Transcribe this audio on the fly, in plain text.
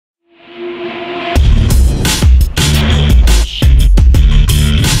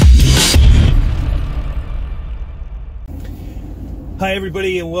Hi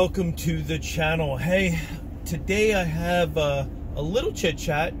everybody and welcome to the channel. Hey, today I have a little chit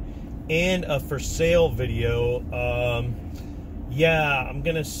chat and a for sale video. Yeah, I'm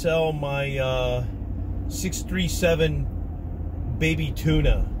gonna sell my 637 Baby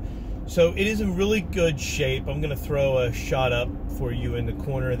Tuna. So it is in really good shape. I'm gonna throw a shot up for you in the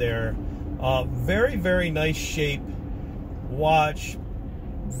corner there. Very nice shape watch.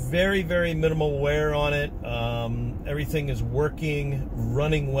 Very minimal wear on it. Everything is working,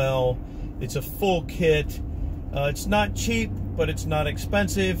 running well. It's a full kit. It's not cheap, but it's not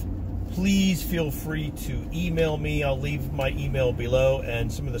expensive. Please feel free to email me. I'll leave my email below and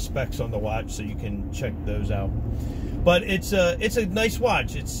some of the specs on the watch so you can check those out. But it's a nice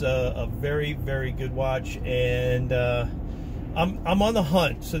watch. It's a very good watch, and I'm on the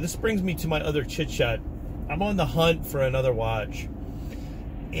hunt. So this brings me to my other chit chat. I'm on the hunt for another watch.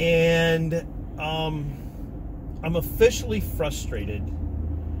 And I'm officially frustrated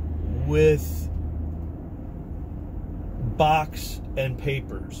with box and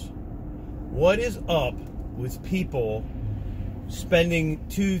papers. What is up with people spending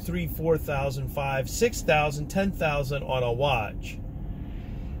 $2,000, $3,000, $4,000, $5,000, $6,000, $10,000 on a watch,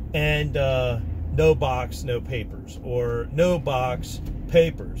 and no box, no papers, or no box,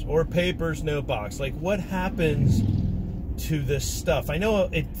 papers, or papers, no box? Like, what happens to this stuff? I know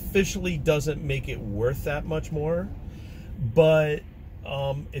it officially doesn't make it worth that much more, but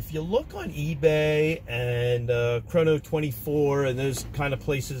if you look on eBay and Chrono24 and those kind of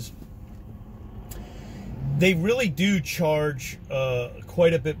places, they really do charge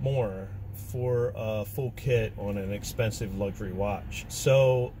quite a bit more for a full kit on an expensive luxury watch.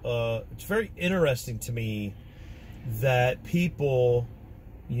 So it's very interesting to me that people,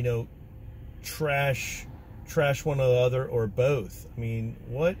 you know, trash one or the other, or both. I mean,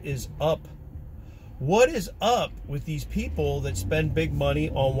 what is up? What is up with these people that spend big money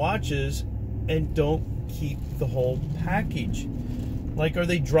on watches and don't keep the whole package? Like, are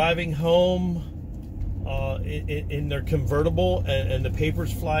they driving home in their convertible and the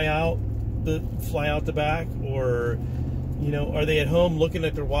papers fly out the back? Or, you know, are they at home looking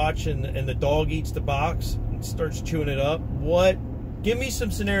at their watch and the dog eats the box and starts chewing it up? What? Give me some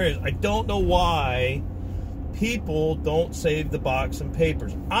scenarios. I don't know why people don't save the box and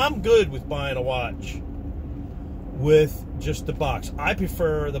papers. I'm good with buying a watch with just the box. I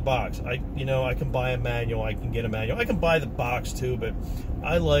prefer the box. I can buy a manual. I can get a manual. I can buy the box too, but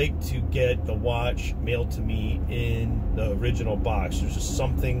I like to get the watch mailed to me in the original box. There's just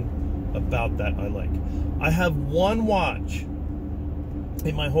something about that I like. I have one watch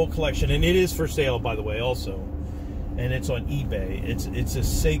in my whole collection, and it is for sale, by the way, also, and it's on eBay. It's a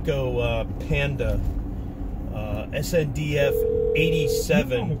Seiko Panda SNDF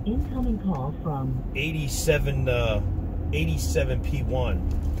 87 incoming call from 87P1.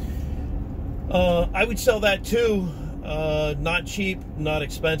 I would sell that too. Not cheap, not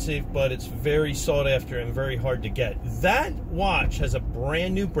expensive, but it's very sought after and very hard to get. That watch has a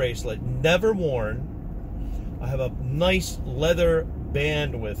brand new bracelet, never worn. I have a nice leather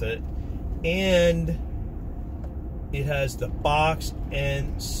band with it, and it has the box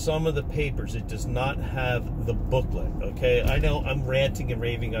and some of the papers. It does not have the booklet, okay? I know I'm ranting and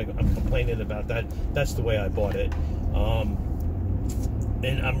raving. I'm complaining about that. That's the way I bought it. And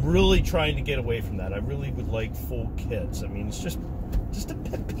I'm really trying to get away from that. I really would like full kits. I mean, it's just a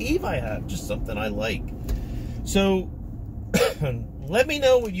pet peeve I have, just something I like. So let me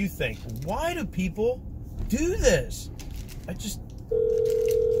know what you think. Why do people do this?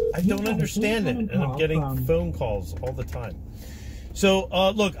 I don't understand it, and I'm getting phone calls all the time. So,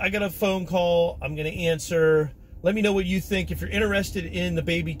 look, I got a phone call. I'm going to answer. Let me know what you think. If you're interested in the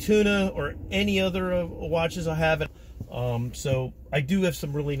Baby Tuna or any other watches I have. So, I do have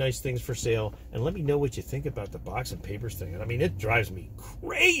some really nice things for sale. And let me know what you think about the box and papers thing. I mean, it drives me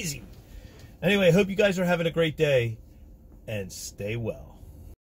crazy. Anyway, hope you guys are having a great day. And stay well.